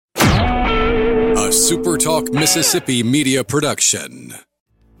SuperTalk Mississippi media production.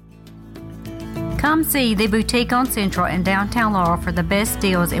 Come see the Boutique on Central in downtown Laurel for the best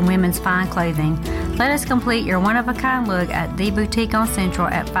deals in women's fine clothing. Let us complete your one-of-a-kind look at the Boutique on Central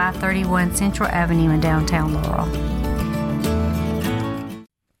at 531 Central Avenue in downtown Laurel.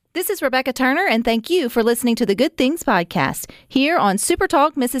 This is Rebecca Turner, and thank you for listening to the Good Things Podcast here on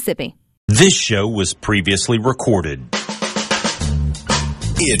SuperTalk Mississippi. This show was previously recorded.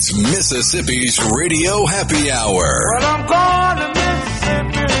 It's Mississippi's Radio Happy Hour. Well, I'm going to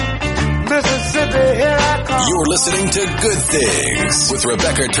Mississippi, here I come. You're listening to Good Things with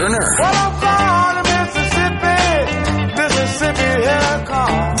Rebecca Turner. Well, I'm going to Mississippi, here I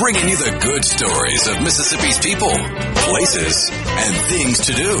come. Bringing you the good stories of Mississippi's people, places, and things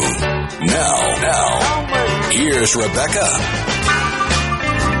to do. Now, here's Rebecca.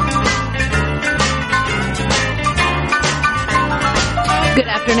 Good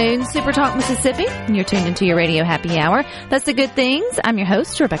afternoon, Super Talk Mississippi. You're tuned into your Radio Happy Hour. That's the Good Things. I'm your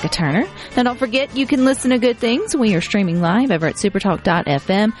host, Rebecca Turner. Now, don't forget, you can listen to Good Things. We are streaming live over at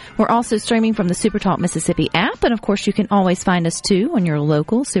supertalk.fm. We're also streaming from the Super Talk Mississippi app. And, of course, you can always find us, too, on your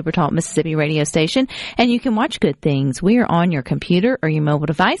local Super Talk Mississippi radio station. And you can watch Good Things. We are on your computer or your mobile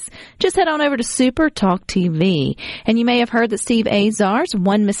device. Just head on over to Super Talk TV. And you may have heard that Steve Azar's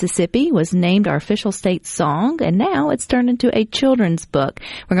One Mississippi was named our official state song. And now it's turned into a children's book.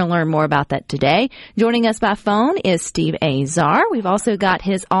 We're going to learn more about that today. Joining us by phone is Steve Azar. We've also got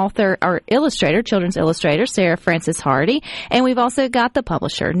his author or illustrator, children's illustrator, Sarah Frances Hardy. And we've also got the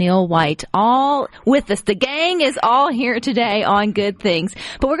publisher, Neil White, all with us. The gang is all here today on Good Things.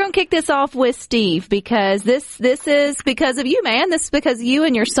 But we're going to kick this off with Steve because this is because of you, man. This is because of you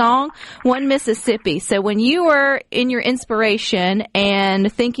and your song, One Mississippi. So when you were in your inspiration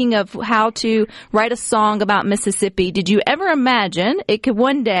and thinking of how to write a song about Mississippi, did you ever imagine it could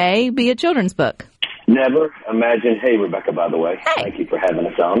one day be a children's book? Never imagine. Hey, Rebecca, by the way. Hey. Thank you for having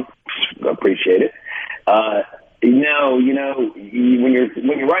us on. Appreciate it. When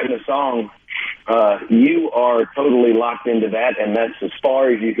you're writing a song, you are totally locked into that, and that's as far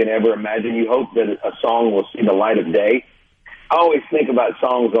as you can ever imagine. You hope that a song will see the light of day. I always think about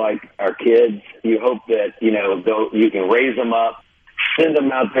songs like our kids. You hope that, you can raise them up, send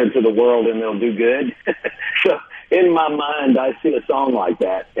them out there to the world, and they'll do good. So in my mind, I see a song like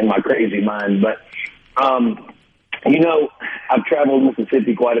that in my crazy mind. But, I've traveled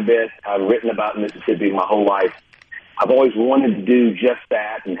Mississippi quite a bit. I've written about Mississippi my whole life. I've always wanted to do just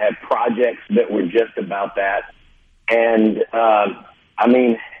that and have projects that were just about that. And,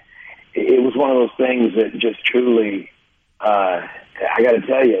 it was one of those things that just truly, I got to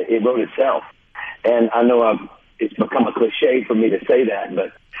tell you, it wrote itself. And I know it's become a cliche for me to say that,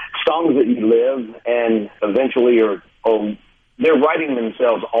 but songs that you live and eventually they're writing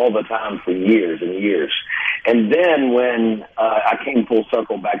themselves all the time for years and years. And then when I came full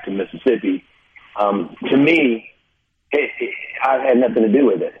circle back to Mississippi, to me, I had nothing to do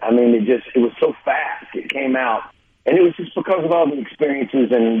with it. I mean, it was so fast. It came out. And it was just because of all the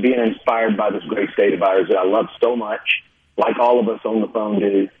experiences and being inspired by this great state of ours that I love so much, like all of us on the phone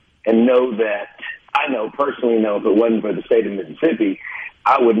do, and personally know if it wasn't for the state of Mississippi,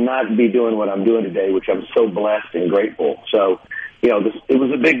 I would not be doing what I'm doing today, which I'm so blessed and grateful. So, it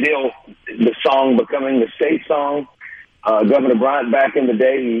was a big deal, the song becoming the state song. Governor Bryant, back in the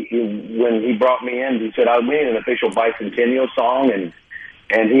day, when he brought me in, he said, I need an official bicentennial song,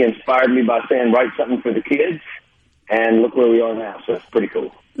 and he inspired me by saying, write something for the kids, and look where we are now. So it's pretty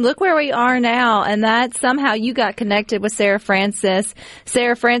cool. Look where we are now, and that somehow you got connected with Sarah Frances.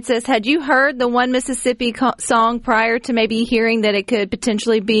 Sarah Frances, had you heard the One Mississippi song prior to maybe hearing that it could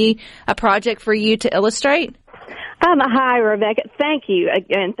potentially be a project for you to illustrate? Hi, Rebecca. Thank you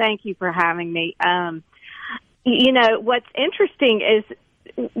again. Thank you for having me. What's interesting is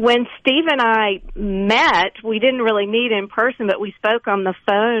when Steve and I met, we didn't really meet in person, but we spoke on the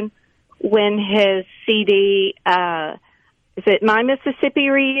phone when his CD, is it My Mississippi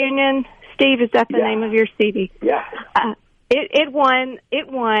Reunion? Steve, is that the name of your CD? Yeah. It won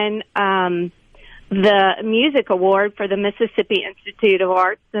the music award for the Mississippi Institute of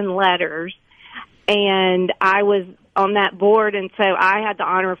Arts and Letters, and I was on that board, and so I had the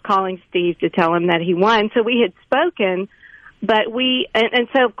honor of calling Steve to tell him that he won. So we had spoken, but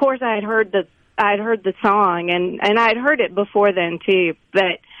so of course I had heard the song, and I had heard it before then too,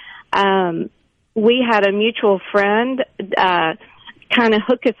 but we had a mutual friend kind of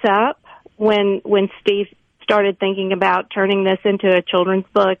hook us up when Steve started thinking about turning this into a children's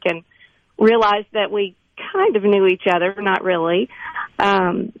book, and realized that we kind of knew each other, not really,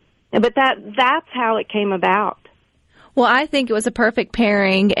 but that's how it came about. Well, I think it was a perfect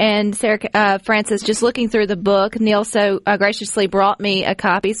pairing. And Sarah Francis, just looking through the book, Neil so graciously brought me a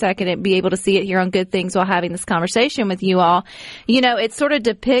copy so I could be able to see it here on Good Things while having this conversation with you all. You know, it sort of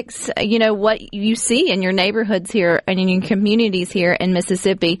depicts, you know, what you see in your neighborhoods here and in your communities here in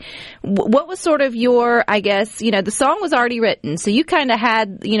Mississippi. What was sort of your, I guess, you know, the song was already written, so you kind of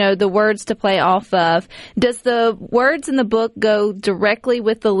had, you know, the words to play off of. Does the words in the book go directly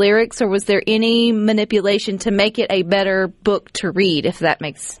with the lyrics, or was there any manipulation to make it a better book to read, if that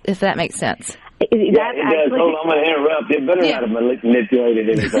makes sense? Yeah, it does. Hold on, I'm going to interrupt. It better not have manipulated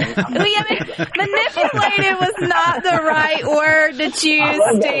anything. Well, yeah, manipulated was not the right word to choose,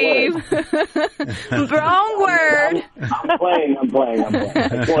 Steve. Wrong word. I'm playing. I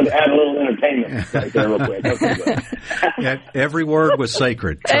just wanted to add a little entertainment right there real quick. Okay, yeah, every word was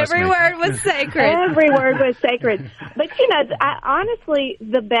sacred. Every word was sacred. Every word was sacred. But, you know, honestly,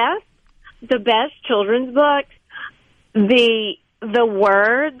 the best children's books, the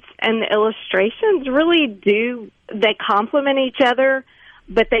words and the illustrations really they complement each other,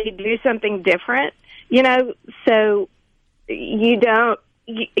 but they do something different, you know, so you don't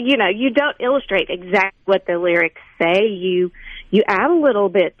illustrate exactly what the lyrics say. You add a little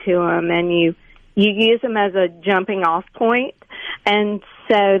bit to them, and you use them as a jumping off point. And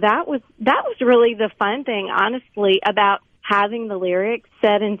so that was really the fun thing, honestly, about having the lyrics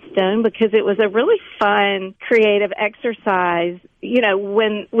set in stone, because it was a really fun, creative exercise. You know,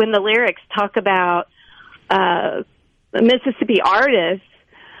 when the lyrics talk about Mississippi artists,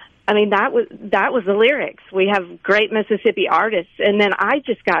 I mean, that was the lyrics. We have great Mississippi artists, and then I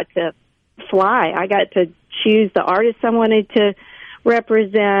just got to fly. I got to choose the artists I wanted to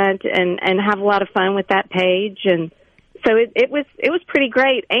represent and have a lot of fun with that page. And so it was pretty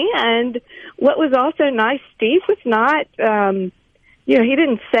great. And what was also nice, Steve was not, you know, he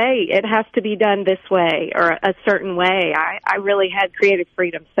didn't say it has to be done this way or a certain way. I really had creative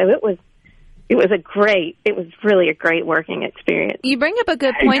freedom. So it was really a great working experience. You bring up a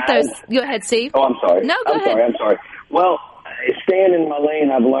good point, though. Go ahead, Steve. Oh, I'm sorry. No, go ahead. I'm sorry. Well, staying in my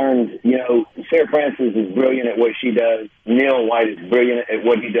lane, I've learned, you know, Sarah Francis is brilliant at what she does. Neil White is brilliant at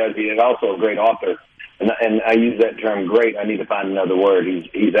what he does. He is also a great author. And I use that term great. I need to find another word.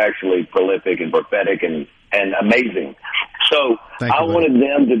 He's actually prolific and prophetic and amazing. So I wanted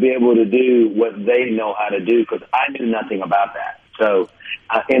them to be able to do what they know how to do, because I knew nothing about that. So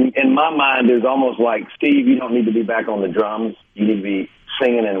in my mind, there's almost like, Steve, you don't need to be back on the drums. You need to be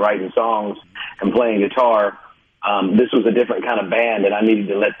singing and writing songs and playing guitar. This was a different kind of band, and I needed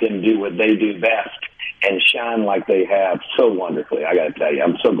to let them do what they do best and shine like they have so wonderfully. I got to tell you,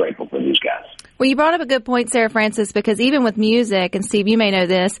 I'm so grateful for these guys. Well, you brought up a good point, Sarah Francis, because even with music, and Steve, you may know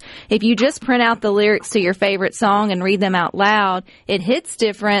this, if you just print out the lyrics to your favorite song and read them out loud, it hits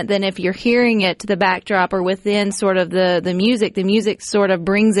different than if you're hearing it to the backdrop or within sort of the music. The music sort of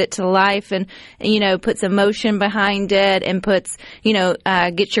brings it to life and, you know, puts emotion behind it and puts, you know,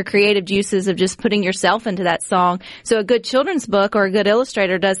 gets your creative juices of just putting yourself into that song. So a good children's book or a good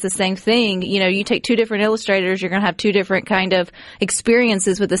illustrator does the same thing. You know, you take two different illustrators, you're going to have two different kind of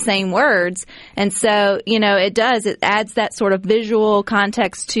experiences with the same words. And so, you know, it adds that sort of visual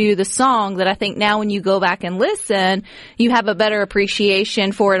context to the song that I think now when you go back and listen, you have a better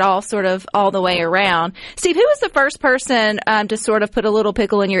appreciation for it all sort of all the way around. Steve, who was the first person to sort of put a little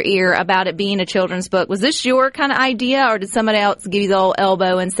pickle in your ear about it being a children's book? Was this your kind of idea, or did somebody else give you the old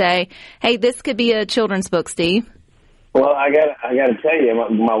elbow and say, hey, this could be a children's book, Steve? Well, I got to tell you,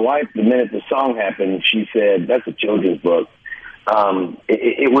 my wife, the minute the song happened, she said, that's a children's book.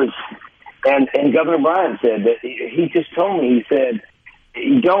 It was... And Governor Bryant said that he just told me, he said,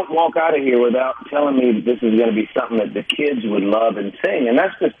 you don't walk out of here without telling me that this is going to be something that the kids would love and sing. And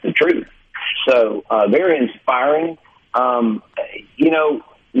that's just the truth. So very inspiring. You know,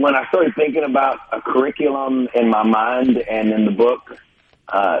 when I started thinking about a curriculum in my mind and in the book,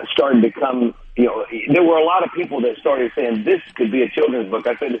 started to come, you know, there were a lot of people that started saying this could be a children's book.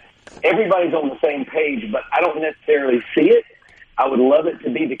 I said, everybody's on the same page, but I don't necessarily see it. I would love it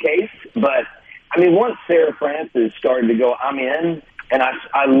to be the case, but I mean, once Sarah Francis started to go, I'm in, and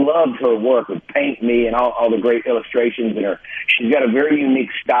I loved her work with Paint Me and all the great illustrations in her. She's got a very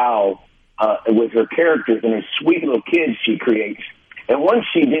unique style with her characters and her sweet little kids she creates. And once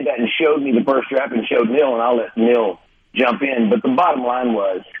she did that and showed me the first draft and showed Neil, and I'll let Neil jump in, but the bottom line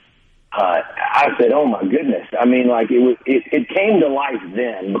was, I said, oh my goodness. I mean, like it came to life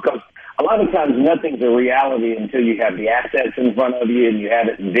then, because a lot of times nothing's a reality until you have the assets in front of you and you have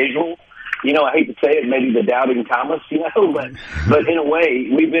it visual. You know, I hate to say it, maybe the doubting Thomas, you know, but in a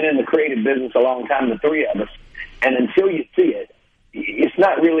way, we've been in the creative business a long time, the three of us, and until you see it, it's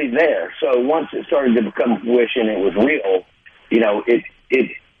not really there. So once it started to become fruition, it was real.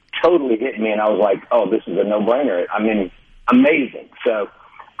 It totally hit me, and I was like, oh, this is a no-brainer. I mean, amazing. So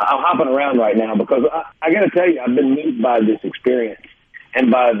I'm hopping around right now because I got to tell you, I've been moved by this experience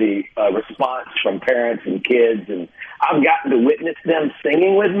and by the response from parents and kids, and I've gotten to witness them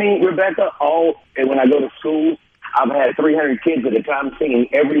singing with me, Rebecca, and when I go to school. I've had 300 kids at a time singing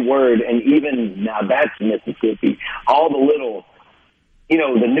every word, and even now that's Mississippi. All the little,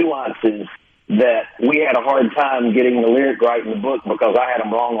 the nuances that we had a hard time getting the lyric right in the book because I had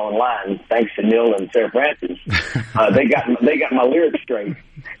them wrong on lines. Thanks to Neil and Sarah Francis, they got my lyrics straight.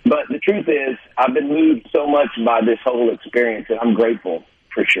 But the truth is, I've been moved so much by this whole experience, and I'm grateful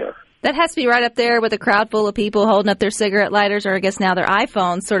for sure. That has to be right up there with a crowd full of people holding up their cigarette lighters, or I guess now their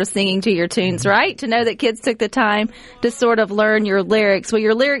iPhones, sort of singing to your tunes, right? To know that kids took the time to sort of learn your lyrics. Well,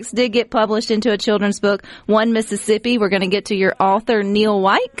 your lyrics did get published into a children's book, One Mississippi. We're going to get to your author, Neil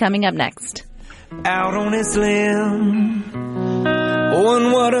White, coming up next. Out on his limb, oh,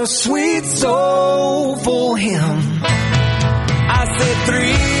 and what a sweet soul for him. I said 3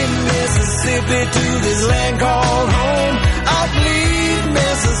 Mississippi to this land called home. I'll bleed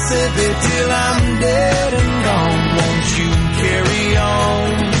Mississippi till I'm dead and gone. Won't you carry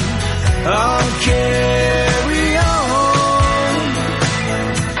on? I'll carry on.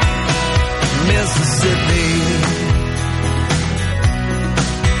 Mississippi,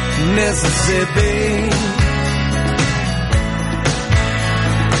 Mississippi.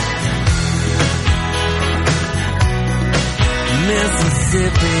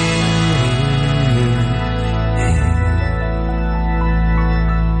 Mississippi.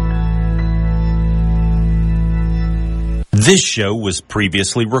 This show was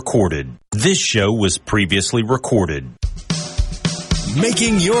previously recorded.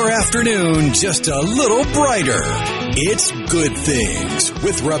 Making your afternoon just a little brighter. It's Good Things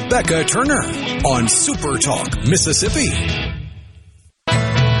with Rebecca Turner on Super Talk, Mississippi.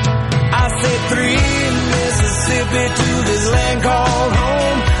 I said 3 Mississippi to this land called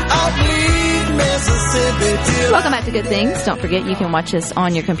home. I'll bleed Mississippi till... Welcome back to Good Things. Don't forget you can watch us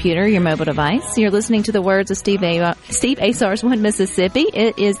on your computer, your mobile device. You're listening to the words of Steve Azar's One Mississippi.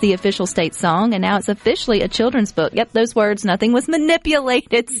 It is the official state song, and now it's officially a children's book. Yep, those words, nothing was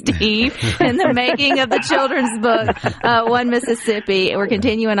manipulated, Steve, in the making of the children's book, One Mississippi. We're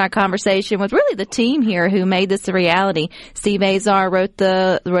continuing our conversation with really the team here who made this a reality. Steve Azar wrote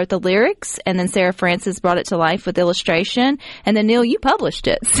the lyrics, and then Sarah Francis brought it to life with illustration, and then Neil, you published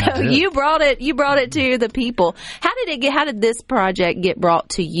it. So you brought it to the people. How did this project get brought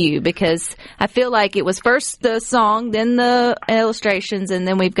to you? Because I feel like it was first the song, then the illustrations, and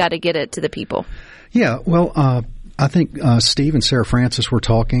then we've got to get it to the people. Yeah, well, I think Steve and Sarah Francis were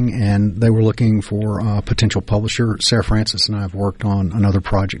talking, and they were looking for a potential publisher. Sarah Francis and I have worked on another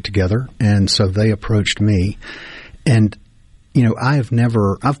project together, and so they approached me. And I've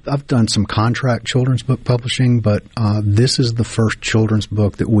done some contract children's book publishing, but this is the first children's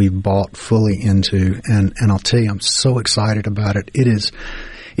book that we've bought fully into, and I'll tell you, I'm so excited about it.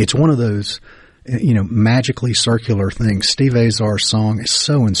 It's one of those, magically circular things. Steve Azar's song is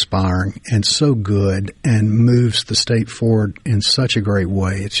so inspiring and so good and moves the state forward in such a great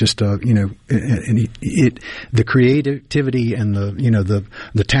way. It's just the creativity and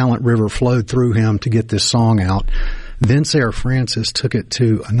the talent river flowed through him to get this song out. Then Sarah Francis took it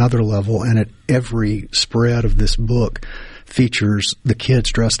to another level, and at every spread of this book features the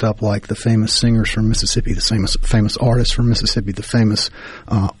kids dressed up like the famous singers from Mississippi, the famous artists from Mississippi, the famous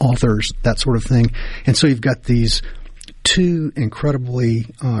authors, that sort of thing. And so you've got these two incredibly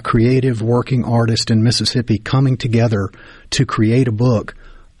creative working artists in Mississippi coming together to create a book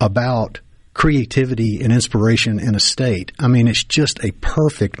about creativity and inspiration in a state. I mean, it's just a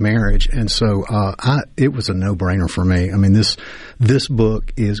perfect marriage. And so it was a no-brainer for me. I mean, this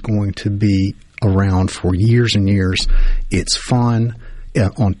book is going to be around for years and years. It's fun.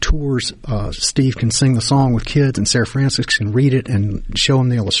 On tours, Steve can sing the song with kids, and Sarah Francis can read it and show them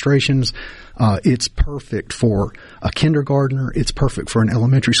the illustrations. It's perfect for a kindergartner. It's perfect for an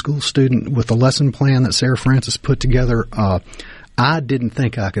elementary school student with the lesson plan that Sarah Francis put together. I didn't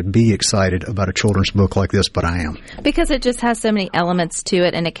think I could be excited about a children's book like this, but I am. Because it just has so many elements to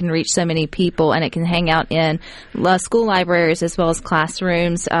it, and it can reach so many people, and it can hang out in school libraries as well as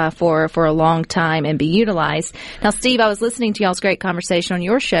classrooms for a long time and be utilized. Now, Steve, I was listening to y'all's great conversation on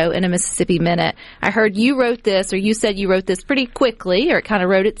your show in a Mississippi Minute. I heard you wrote this, or you said you wrote this pretty quickly, or it kind of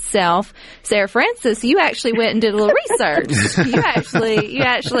wrote itself. Sarah Francis, you actually went and did a little research. You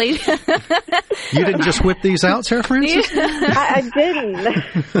actually You didn't just whip these out, Sarah Francis? I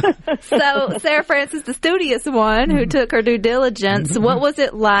didn't. So, Sarah Francis, the studious one who took her due diligence, what was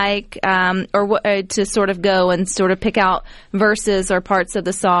it like to sort of go and sort of pick out verses or parts of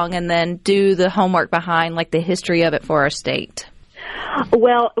the song and then do the homework behind, like, the history of it for our state?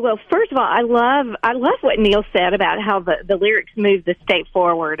 Well, first of all, I love what Neil said about how the lyrics move the state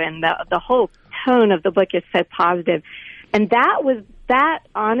forward, and the whole tone of the book is so positive. And that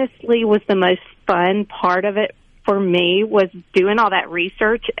honestly was the most fun part of it for me, was doing all that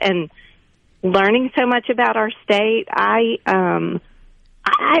research and learning so much about our state. I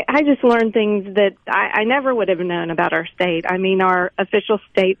just learned things that I never would have known about our state. I mean, our official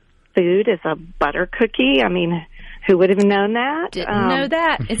state food is a butter cookie. I mean, who would have known that? Didn't know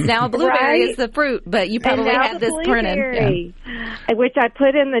that. It's now a blueberry is the fruit, but you probably have this printed. Yeah. Which I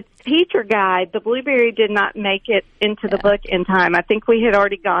put in the teacher guide. The blueberry did not make it into the book in time. I think we had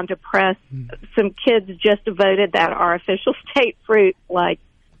already gone to press. Some kids just voted that our official state fruit, like,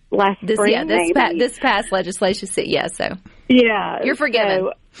 last spring, this past legislation. So you're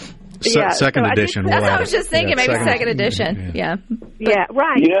forgiven. Second edition. That's what I was just thinking. Maybe second edition. Yeah,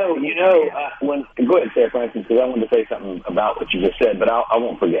 right. You know, go ahead, Sarah Francis, because I wanted to say something about what you just said, but I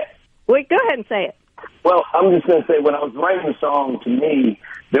won't forget. Wait, go ahead and say it. Well, I'm just going to say, when I was writing the song, to me,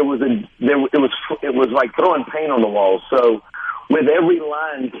 it was like throwing paint on the wall. So with every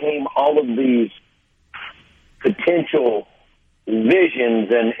line came all of these potential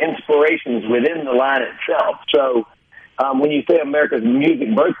visions and inspirations within the line itself. So when you say America's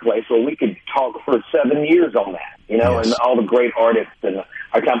music birthplace, well, we could talk for 7 years on that, and all the great artists and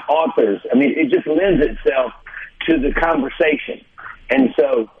our time authors. I mean, it just lends itself to the conversation. And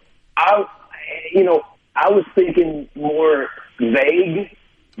so I was thinking more vague,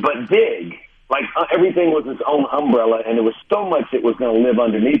 but big. Like everything was its own umbrella, and there was so much that was going to live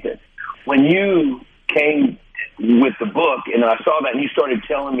underneath it. When you came with the book, and I saw that, and you started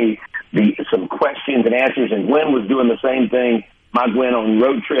telling me some questions and answers, and Gwen was doing the same thing. My Gwen on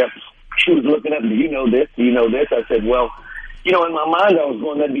road trips, she was looking up, do you know this? Do you know this? I said, well, in my mind I was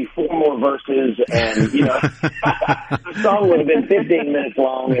going, that'd be 4 more verses, and, the song would have been 15 minutes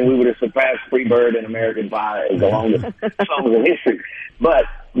long, and we would have surpassed Freebird and American Pie as the longest songs in history. But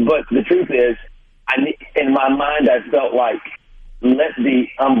the truth is, in my mind I felt like, let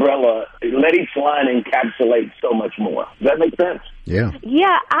each line encapsulate so much more. Does that make sense? Yeah.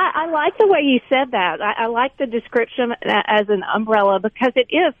 Yeah, I like the way you said that. I like the description as an umbrella, because it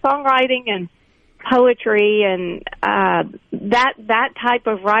is songwriting and poetry and that type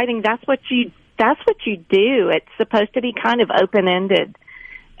of writing. That's what you do. It's supposed to be kind of open-ended.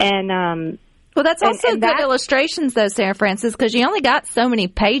 And well, that's also good illustrations, though, Sarah Francis, because you only got so many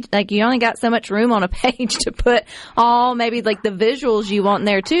pages, you only got so much room on a page to put all maybe like the visuals you want in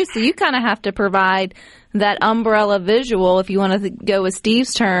there, too. So you kind of have to provide that umbrella visual, if you want to go with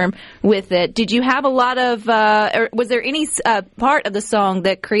Steve's term, with it. Did you have a lot of, or was there any part of the song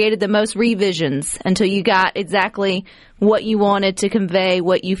that created the most revisions until you got exactly what you wanted to convey,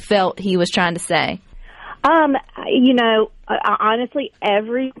 what you felt he was trying to say? Honestly,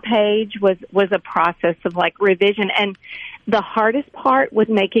 every page was a process of like revision, and the hardest part was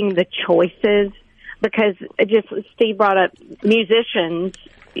making the choices, because Steve brought up musicians.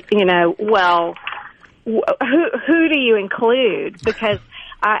 Well, who do you include? Because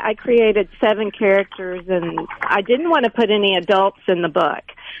I created 7 characters, and I didn't want to put any adults in the book,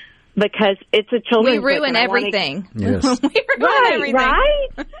 because it's a children's book. We ruin everything. Yes. We ruin everything.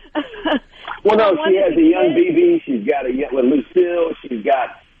 Right? Well, no, she has a young BB. She's got with Lucille. She's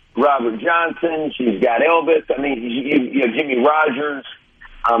got Robert Johnson. She's got Elvis. I mean, Jimmy Rogers.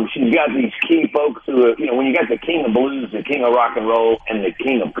 She's got these key folks who are, when you got the king of blues, the king of rock and roll, and the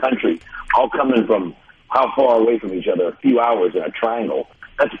king of country, all coming from how far away from each other, a few hours in a triangle.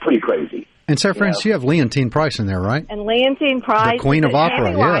 That's pretty crazy. And Sarah Francis, you have Leontine Price in there, right? And Leontine Price, the Queen of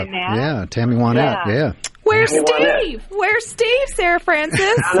Opera, Tammy Wynette, yeah. Where's Steve? Where's Steve, Sarah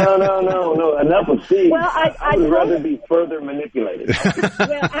Francis? No. Enough of Steve. Well, I would rather be further manipulated.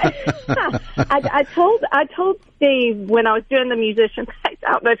 Well, I told Steve when I was doing the musician. I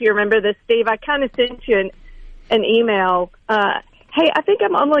don't know if you remember this, Steve. I kind of sent you an email. Hey, I think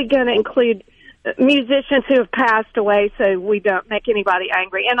I'm only going to include musicians who have passed away, so we don't make anybody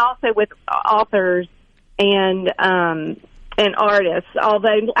angry, and also with authors and artists.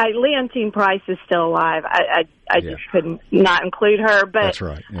 Although Leontine Price is still alive, I just couldn't not include her. But that's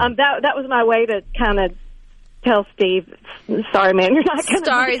right. Yeah. That was my way to kind of tell Steve, sorry, man, you're not going to.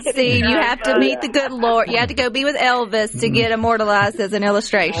 Sorry, Steve, you have to meet the good Lord. You have to go be with Elvis to get immortalized as an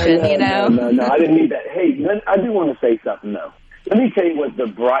illustration. No, I didn't need that. Hey, I do want to say something though. let me tell you what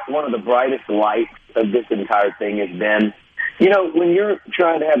one of the brightest lights of this entire thing has been. You know, when you're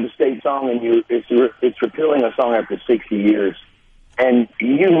trying to have the state song and it's repealing a song after 60 years, and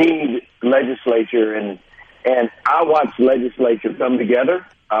you need legislature, and I watched legislature come together.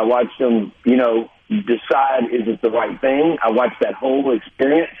 I watched them, you know, decide is it the right thing. I watched that whole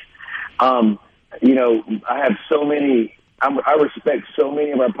experience. You know, I have so many. I respect so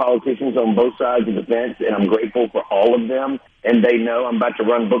many of our politicians on both sides of the fence, and I'm grateful for all of them. And they know I'm about to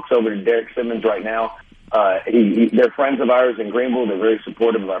run books over to Derek Simmons right now. They're friends of ours in Greenville. They're very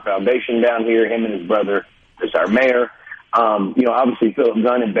supportive of our foundation down here. Him and his brother is our mayor. You know, obviously Philip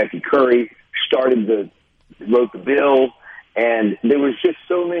Gunn and Becky Curry wrote the bill, and there was just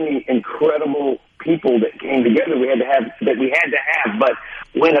so many incredible people that came together. We had to have. But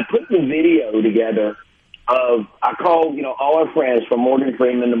when I put the video together, I called, you know, all our friends from Morgan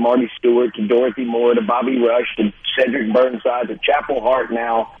Freeman to Marty Stewart to Dorothy Moore to Bobby Rush to Cedric Burnside to Chapel Hart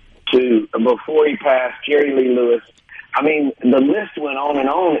now to, before he passed, Jerry Lee Lewis. I mean, the list went on and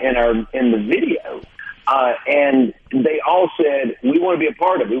on in the video. And they all said, we want to be a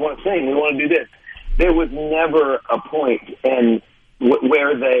part of it. We want to sing. We want to do this. There was never a point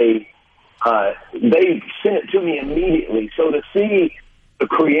where they sent it to me immediately. So to see the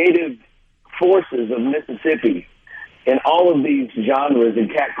creative forces of Mississippi in all of these genres, and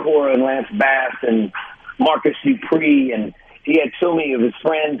Cat Cora and Lance Bass and Marcus Dupree, and he had so many of his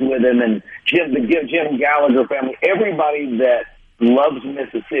friends with him, and the Jim Gallagher family, everybody that loves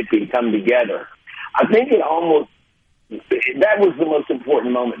Mississippi come together. I think that was the most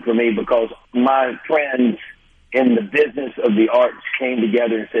important moment for me, because my friends in the business of the arts came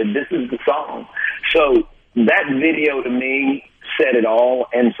together and said, this is the song. So that video to me said it all.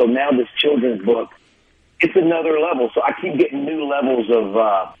 And so now this children's book, it's another level. So I keep getting new levels of,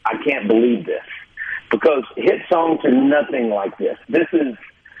 I can't believe this, because hit songs are nothing like this. This is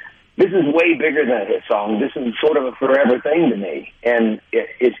way bigger than a hit song. This is sort of a forever thing to me. And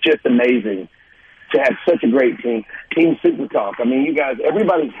it's just amazing to have such a great team. Team Super Talk. I mean, you guys,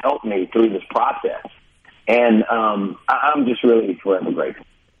 everybody's helped me through this process. And I'm just really forever grateful.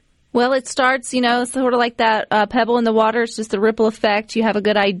 Well, it starts, you know, sort of like that pebble in the water. It's just a ripple effect. You have a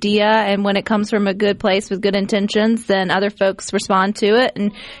good idea, and when it comes from a good place with good intentions, then other folks respond to it.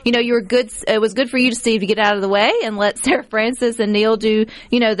 And, you know, it was good for you, Steve, to get out of the way and let Sarah Francis and Neil do,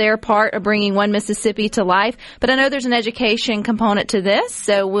 you know, their part of bringing One Mississippi to life. But I know there's an education component to this,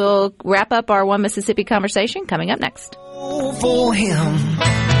 so we'll wrap up our One Mississippi conversation coming up next. For him,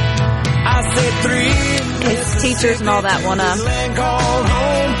 I said 3 Case teachers and all that want to.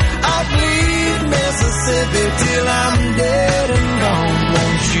 I'll bleed Mississippi till I'm dead and gone.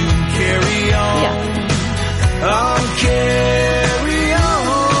 Won't you carry on? Yeah. I'll carry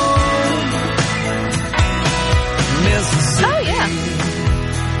on. Mississippi. Oh, yeah.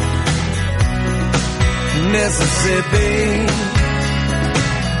 Mississippi.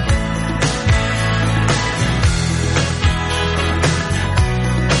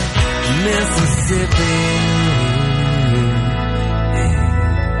 Mississippi.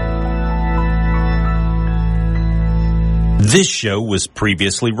 This show was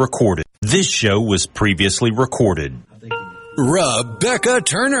previously recorded. Rebecca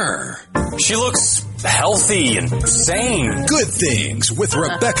Turner. She looks healthy and sane. Good Things with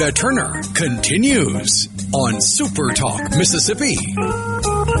Rebecca Turner continues on Super Talk Mississippi.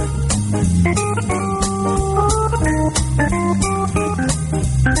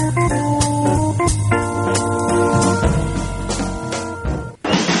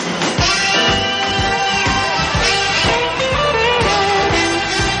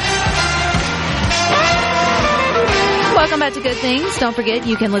 Welcome back to Good Things. Don't forget,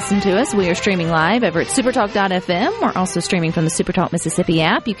 you can listen to us. We are streaming live over at supertalk.fm. We're also streaming from the Supertalk Mississippi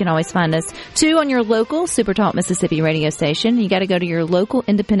app. You can always find us, too, on your local Supertalk Mississippi radio station. You got to go to your local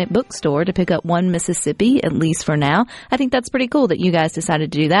independent bookstore to pick up One Mississippi, at least for now. I think that's pretty cool that you guys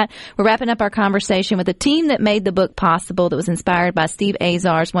decided to do that. We're wrapping up our conversation with a team that made the book possible, that was inspired by Steve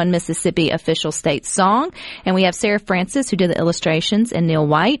Azar's One Mississippi official state song. And we have Sarah Francis, who did the illustrations, and Neil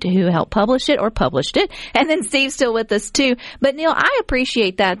White, who helped publish it. And then Steve's still with us, too. But Neil, I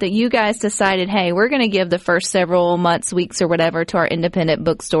appreciate that you guys decided, hey, we're going to give the first several months, weeks, or whatever to our independent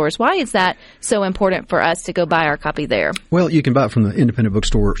bookstores. Why is that so important for us to go buy our copy there? Well, you can buy it from the independent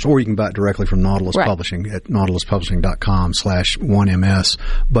bookstores, or you can buy it directly from Nautilus Publishing at nautiluspublishing.com/1ms.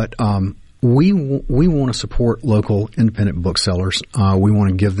 But We want to support local independent booksellers. We want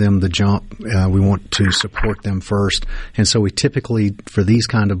to give them the jump. We want to support them first. And so we typically, for these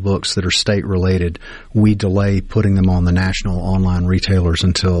kind of books that are state-related, we delay putting them on the national online retailers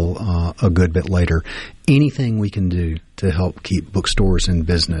until a good bit later. Anything we can do to help keep bookstores in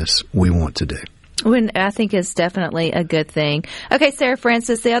business, we want to do. I think is definitely a good thing. Okay, Sarah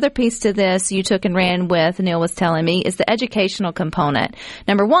Francis, the other piece to this you took and ran with, Neil was telling me, is the educational component.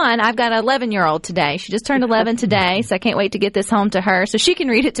 Number one, I've got an 11-year-old today. She just turned 11 today, so I can't wait to get this home to her so she can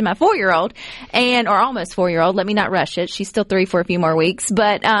read it to my 4-year-old, or almost 4-year-old. Let me not rush it. She's still 3 for a few more weeks.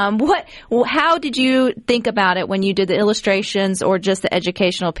 But how did you think about it when you did the illustrations or just the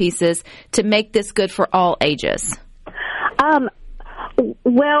educational pieces to make this good for all ages?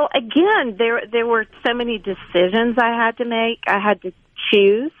 Well, again, there were so many decisions I had to make. I had to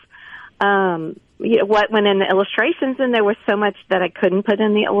choose what went in the illustrations, and there was so much that I couldn't put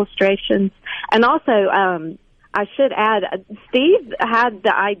in the illustrations. And also, I should add, Steve had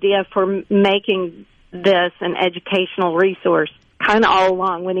the idea for making this an educational resource kind of all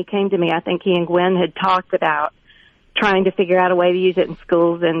along. When he came to me, I think he and Gwen had talked about trying to figure out a way to use it in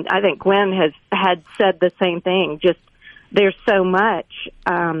schools, and I think Gwen had said the same thing, just there's so much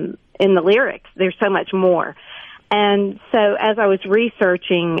in the lyrics. There's so much more. And so as I was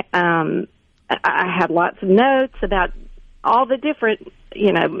researching, I had lots of notes about all the different,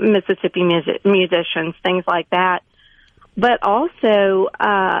 Mississippi musicians, things like that. But also,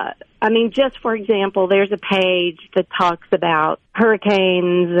 just for example, there's a page that talks about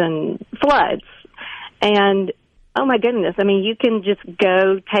hurricanes and floods. And oh, my goodness. You can just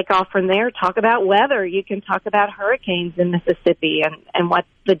go take off from there, talk about weather. You can talk about hurricanes in Mississippi and what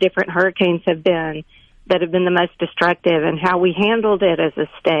the different hurricanes have been that have been the most destructive and how we handled it as a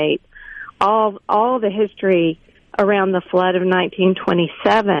state. All the history around the flood of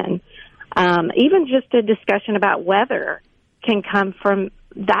 1927, even just a discussion about weather can come from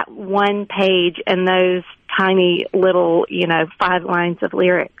that one page and those tiny little, 5 lines of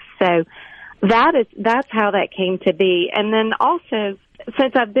lyrics. So that's how that came to be. And then also,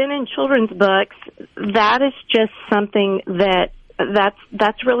 since I've been in children's books, that is just something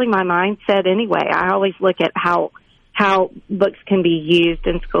that's really my mindset anyway. I always look at how books can be used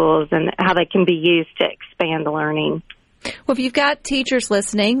in schools and how they can be used to expand learning. Well, if you've got teachers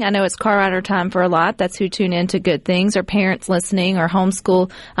listening, I know it's car rider time for a lot. That's who tune in to Good Things, or parents listening, or homeschool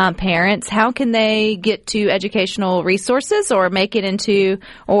parents. How can they get to educational resources or make it into,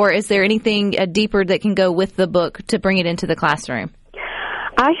 or is there anything deeper that can go with the book to bring it into the classroom?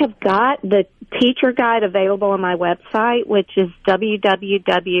 I have got the teacher guide available on my website, which is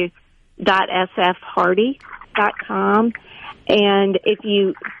www.sfhardy.com. And if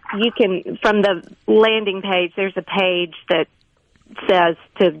you can, from the landing page, there's a page that says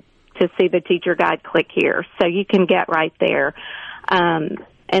to see the teacher guide, click here. So you can get right there. And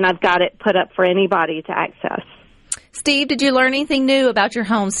I've got it put up for anybody to access. Steve, did you learn anything new about your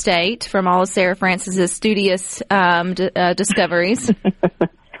home state from all of Sarah Francis's studious discoveries?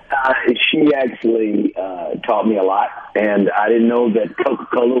 She actually taught me a lot, and I didn't know that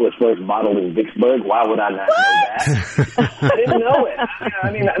Coca-Cola was first bottled in Vicksburg. Why would I not know that? I didn't know it.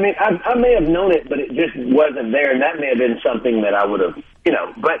 I may have known it, but it just wasn't there, and that may have been something that I would have,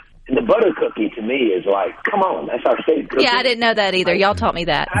 But the butter cookie to me is like, come on, that's our state cookie. Yeah, I didn't know that either. Y'all taught me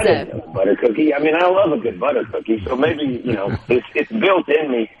that. I didn't know butter cookie. I love a good butter cookie, so maybe, it's built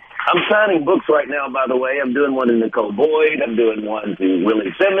in me. I'm signing books right now, by the way. I'm doing one to Nicole Boyd. I'm doing one to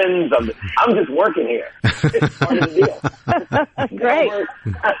Willie Simmons. I'm just working here. It's part of the deal. Great.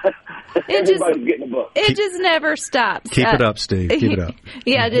 Everybody's getting a book. It just never stops. Keep it up, Steve. Keep it up.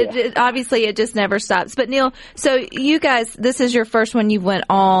 Yeah, obviously it just never stops. But Neil, so you guys, this is your first one you went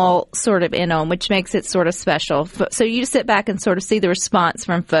all sort of in on, which makes it sort of special. So you sit back and sort of see the response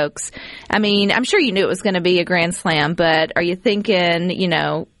from folks. I'm sure you knew it was going to be a grand slam, but are you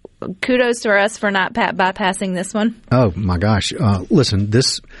thinking, kudos to us for not bypassing this one? Oh, my gosh. Listen,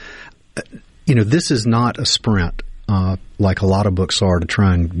 this is not a sprint like a lot of books are to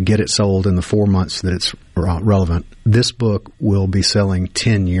try and get it sold in the 4 months that it's relevant. This book will be selling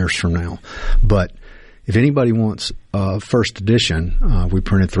 10 years from now. But if anybody wants first edition, we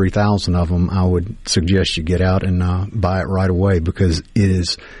printed 3,000 of them. I would suggest you get out and buy it right away, because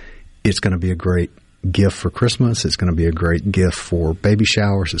it's going to be a great gift for Christmas. It's going to be a great gift for baby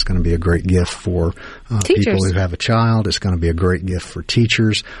showers. It's going to be a great gift for people who have a child. It's going to be a great gift for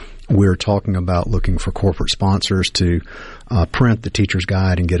teachers. We're talking about looking for corporate sponsors to print the teacher's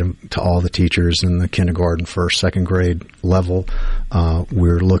guide and get them to all the teachers in the kindergarten, first, second grade level.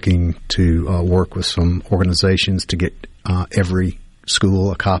 We're looking to work with some organizations to get every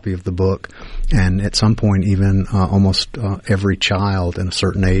school a copy of the book, and at some point even almost every child in a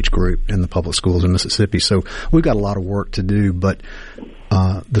certain age group in the public schools in Mississippi. So we've got a lot of work to do, but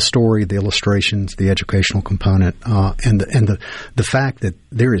the story, the illustrations, the educational component, and the fact that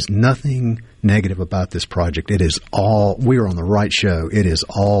there is nothing negative about this project. It is all, we are on the right show. It is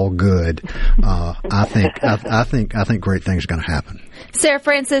all good. I think great things are going to happen. Sarah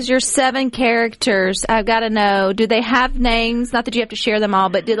Francis, your 7 characters, I've got to know, do they have names? Not that you have to share them all,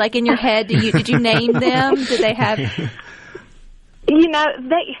 but did in your head, did you name them? Did they have? They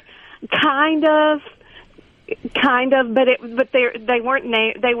kind of, but they weren't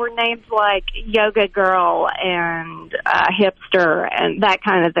named. They were names like Yoga Girl and Hipster and that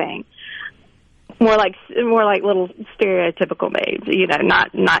kind of thing. More like little stereotypical names,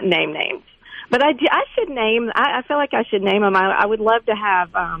 not name names. But I should name. I feel like I should name them. I would love to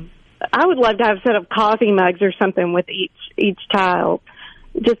have. I would love to have a set of coffee mugs or something with each child,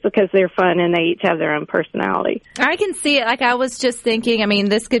 just because they're fun and they each have their own personality. I can see it. I was just thinking,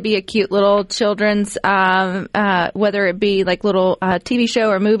 this could be a cute little children's, whether it be like little TV show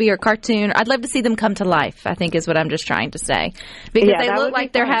or movie or cartoon. I'd love to see them come to life, I think is what I'm just trying to say. Because they look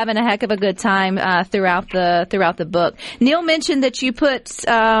like they're having a heck of a good time throughout the book. Neil mentioned that you put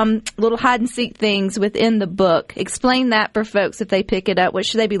little hide-and-seek things within the book. Explain that for folks if they pick it up. What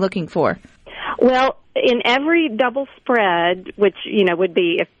should they be looking for? Well, in every double spread, which, would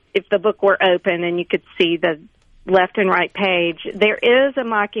be if the book were open and you could see the left and right page, there is a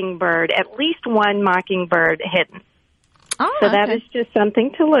mockingbird, at least one mockingbird hidden. Oh, so that is just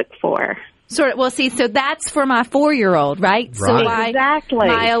something to look for. Sort of. Well, see, so that's for my 4-year-old, right? So exactly.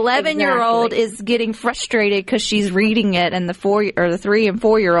 My 11-year-old is getting frustrated because she's reading it, and the 3 and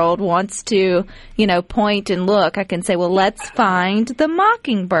 4-year-old wants to, point and look. I can say, well, let's find the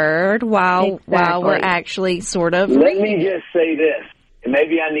mockingbird while we're actually sort of. Let me just say this.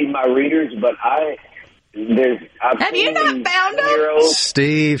 Maybe I need my readers, but have you not found them?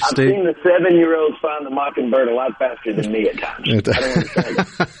 Steve. I've seen the 7-year-olds find the mockingbird a lot faster than me at times.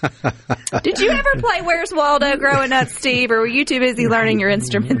 Did you ever play Where's Waldo growing up, Steve, or were you too busy learning your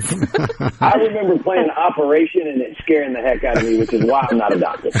instruments? I remember playing Operation and it scaring the heck out of me, which is why I'm not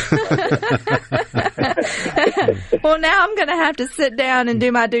adopted. Well, now I'm going to have to sit down and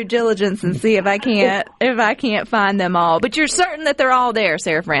do my due diligence and see if I can't find them all. But you're certain that they're all there,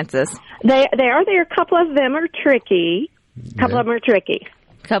 Sarah Francis? They are there. A couple of them are tricky. A couple of them are tricky.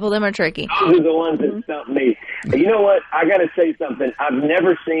 Those are the ones that stump me. You know what? I got to say something. I've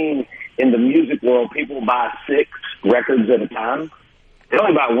never seen in the music world people buy 6 records at a time. They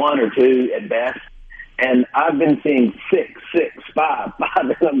only buy 1 or 2 at best. And I've been seeing 6, 5,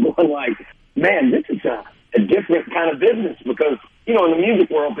 and I'm going like, man, this is a different kind of business because, in the music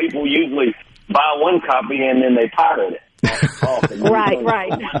world, people usually buy 1 copy and then they pirate it. Right.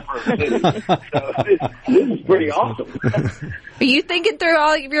 So this is pretty awesome. Are you thinking through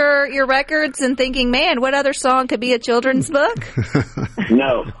all of your records and thinking, man, what other song could be a children's book?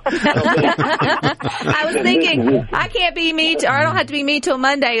 No. I was thinking, I can't be me, or I don't have to be me till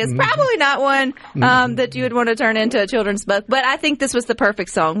Monday is probably not one that you would want to turn into a children's book. But I think this was the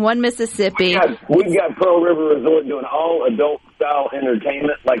perfect song. One Mississippi. We've got Pearl River Resort doing all adult style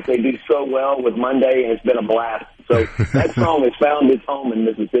entertainment like they do so well with Monday, and it's been a blast. So that song has found its home in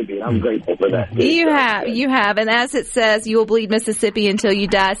Mississippi, and I'm grateful for that. You have. And as it says, you will bleed Mississippi until you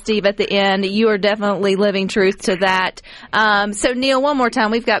die, Steve, at the end. You are definitely living truth to that. So, Neil, one more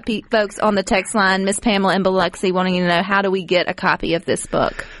time. We've got folks on the text line, Miss Pamela in Biloxi, wanting to know, how do we get a copy of this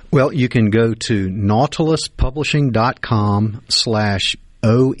book? Well, you can go to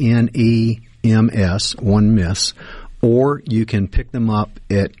nautiluspublishing.com/ONEMS, one miss. Or you can pick them up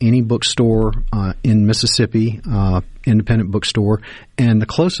at any bookstore in Mississippi, independent bookstore. And the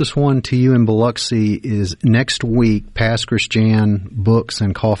closest one to you in Biloxi is next week. Pascris Jan Books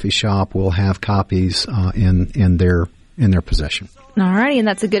and Coffee Shop will have copies in their possession. All righty, and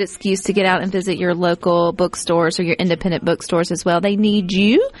that's a good excuse to get out and visit your local bookstores or your independent bookstores as well. They need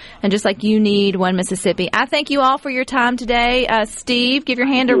you, and just like you need One Mississippi. I thank you all for your time today. Steve, give your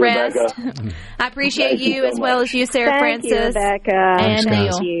hand a rest. I appreciate you as well as you, Sarah Francis. Thank you, Rebecca. And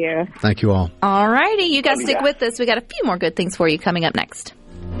Neil. Thank you. Thank you all. All righty, you guys stick with us. We got a few more good things for you coming up next.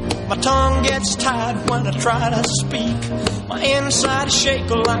 My tongue gets tied when I try to speak. My inside is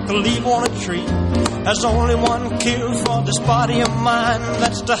shaking like a leaf on a tree. There's only one cure for this body of mine.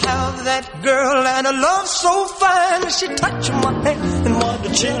 That's to have that girl and a love so fine. She touched my hand and what a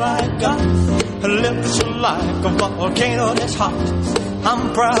chill I got. Her lips are like a volcano that's hot.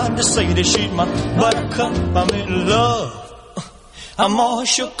 I'm proud to say that she's my buttercup. I'm in love. I'm all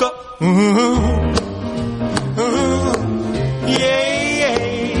shook up. Yeah.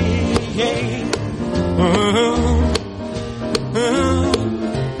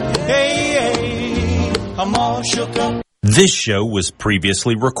 I'm all shook up. This show was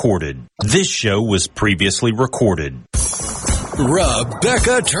previously recorded.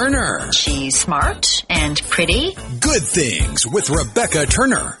 Rebecca Turner. She's smart and pretty. Good Things with Rebecca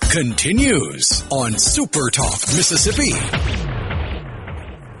Turner continues on Super Talk Mississippi.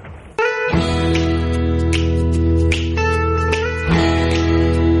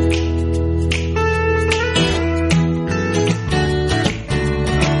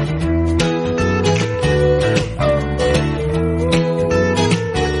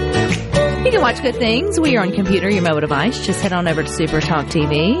 Watch Good Things. We are on computer, your mobile device. Just head on over to Super Talk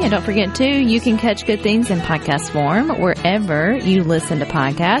TV. And don't forget, too, you can catch Good Things in podcast form wherever you listen to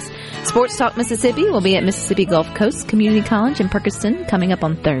podcasts. Sports Talk Mississippi will be at Mississippi Gulf Coast Community College in Perkiston coming up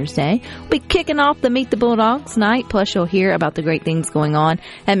on Thursday. We'll be kicking off the Meet the Bulldogs night. Plus, you'll hear about the great things going on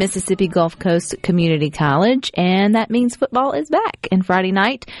at Mississippi Gulf Coast Community College. And that means football is back. And Friday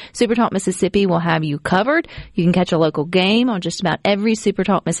night, Super Talk Mississippi will have you covered. You can catch a local game on just about every Super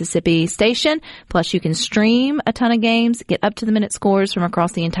Talk Mississippi station. Plus, you can stream a ton of games, get up-to-the-minute scores from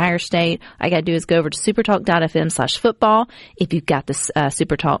across the entire state. All you got to do is go over to supertalk.fm/football. If you've got the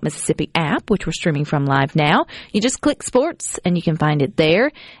Super Talk Mississippi app, which we're streaming from live now, you just click sports and you can find it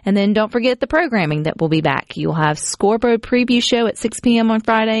there. And then don't forget the programming that will be back. You'll have Scoreboard Preview Show at 6 p.m. on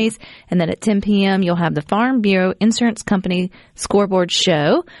Fridays. And then at 10 p.m., you'll have the Farm Bureau Insurance Company Scoreboard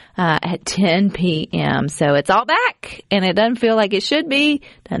Show at 10 p.m. So it's all back, and it doesn't feel like it should be.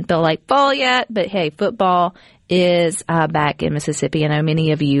 Doesn't feel like fall yet, but hey, football is back in Mississippi. I know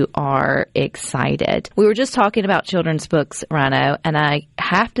many of you are excited. We were just talking about children's books, Rhino, and I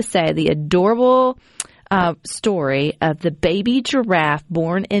have to say the adorable story of the baby giraffe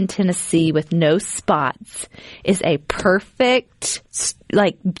born in Tennessee with no spots is a perfect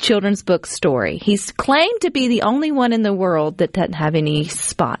children's book story. He's claimed to be the only one in the world that doesn't have any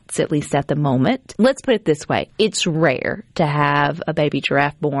spots, at least at the moment. Let's put it this way. It's rare to have a baby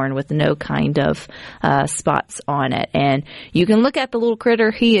giraffe born with no kind of spots on it. And you can look at the little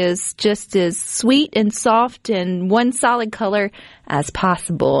critter. He is just as sweet and soft and one solid color as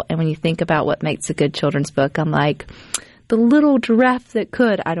possible. And when you think about what makes a good children's book, I'm like, the little giraffe that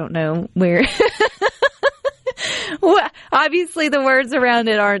could. I don't know where. Well, obviously the words around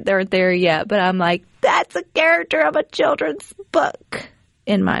it aren't there yet, but I'm like, that's a character of a children's book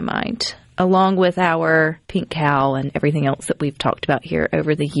in my mind, along with our pink cow and everything else that we've talked about here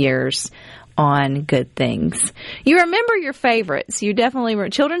over the years on Good Things. You remember your favorites. You definitely were.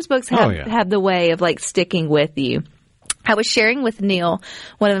 Children's books have the way of sticking with you. I was sharing with Neil,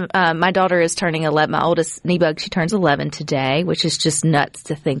 one of my daughter is turning 11. My oldest, Nebug, she turns 11 today, which is just nuts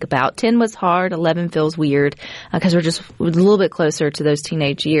to think about. 10 was hard. 11 feels weird because we're just a little bit closer to those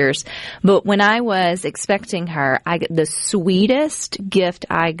teenage years. But when I was expecting her, the sweetest gift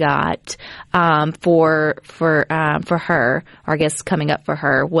I got for her, or I guess coming up for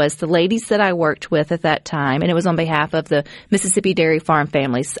her, was the ladies that I worked with at that time, and it was on behalf of the Mississippi Dairy Farm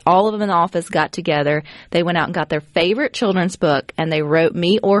families. All of them in the office got together. They went out and got their favorite children's book, and they wrote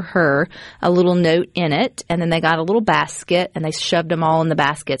me or her a little note in it, and then they got a little basket and they shoved them all in the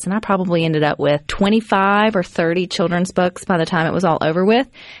baskets, and I probably ended up with 25 or 30 children's books by the time it was all over with.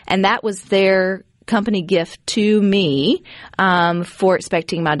 And that was their company gift to me for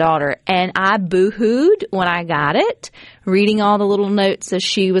expecting my daughter. And I boo-hooed when I got it, reading all the little notes as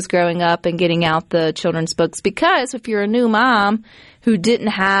she was growing up and getting out the children's books, because if you're a new mom who didn't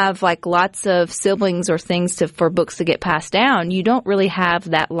have lots of siblings or things for books to get passed down, you don't really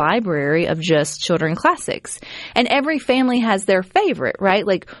have that library of just children classics. And every family has their favorite, right?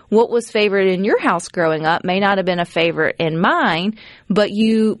 What was favorite in your house growing up may not have been a favorite in mine, but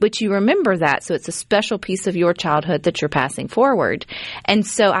you remember that. So it's a special piece of your childhood that you're passing forward. And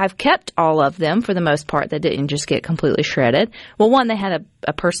so I've kept all of them for the most part. That didn't just get completely shredded. Well, one, they had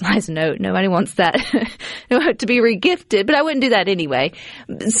a personalized note. Nobody wants that to be regifted, but I wouldn't do that anyway.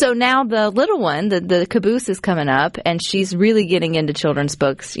 So now the little one, the caboose is coming up, and she's really getting into children's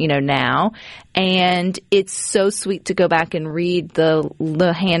books, now. And it's so sweet to go back and read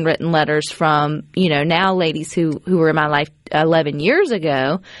the handwritten letters from, now ladies who were in my life 11 years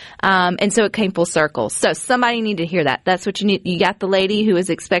ago. And so it came full circle. So somebody need to hear that. That's what you need. You got the lady who is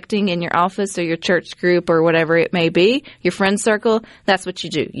expecting in your office or your church group or whatever it may be, your friend circle. That's what you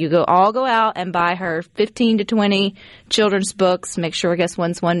do. You go out and buy her 15 to 20 children's books. Make sure, I guess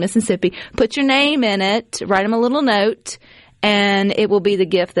one's one Mississippi. Put your name in it. Write them a little note. And it will be the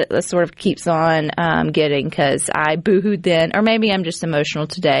gift that sort of keeps on getting, because I boohooed then, or maybe I'm just emotional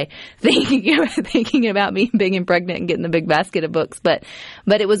today, thinking about me being pregnant and getting the big basket of books. But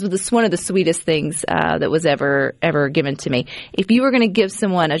it was one of the sweetest things that was ever given to me. If you were going to give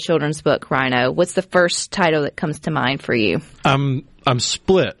someone a children's book, Rhino, what's the first title that comes to mind for you? I'm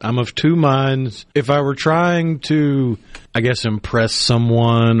split. I'm of two minds. If I were trying to, I guess, impress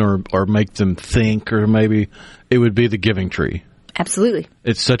someone or make them think, or maybe it would be The Giving Tree. Absolutely.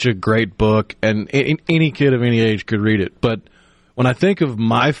 It's such a great book, and any kid of any age could read it. But when I think of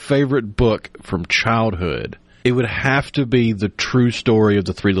my favorite book from childhood, it would have to be The True Story of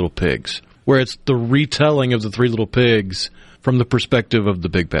the Three Little Pigs, where it's the retelling of the Three Little Pigs from the perspective of the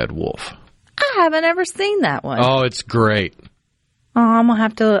Big Bad Wolf. I haven't ever seen that one. Oh, it's great. Oh, I'm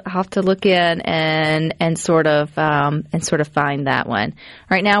gonna have to look in and sort of find that one.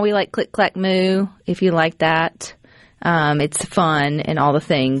 Right now, we like Click Clack Moo. If you like that, it's fun and all the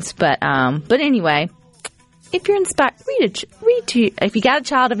things. But anyway, if you're inspired, if you got a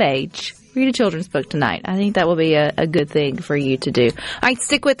child of age, read a children's book tonight. I think that will be a good thing for you to do. All right,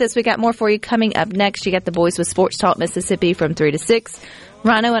 stick with us. We got more for you coming up next. You got the boys with Sports Talk Mississippi from 3 to 6.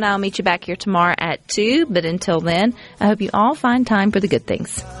 Rhino and I will meet you back here tomorrow at 2. But until then, I hope you all find time for the good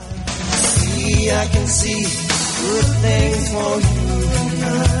things. See, I can see good things for you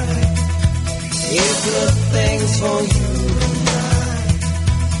tonight. Yeah, good things for you tonight.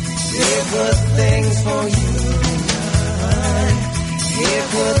 Yeah, good things for you tonight. Yeah,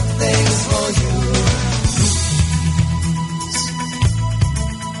 good things for you.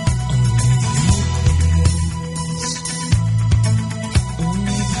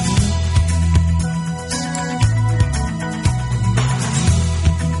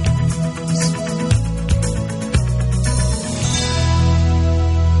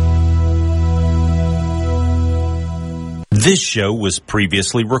 This show was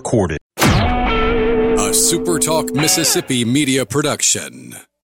previously recorded. A SuperTalk Mississippi media production.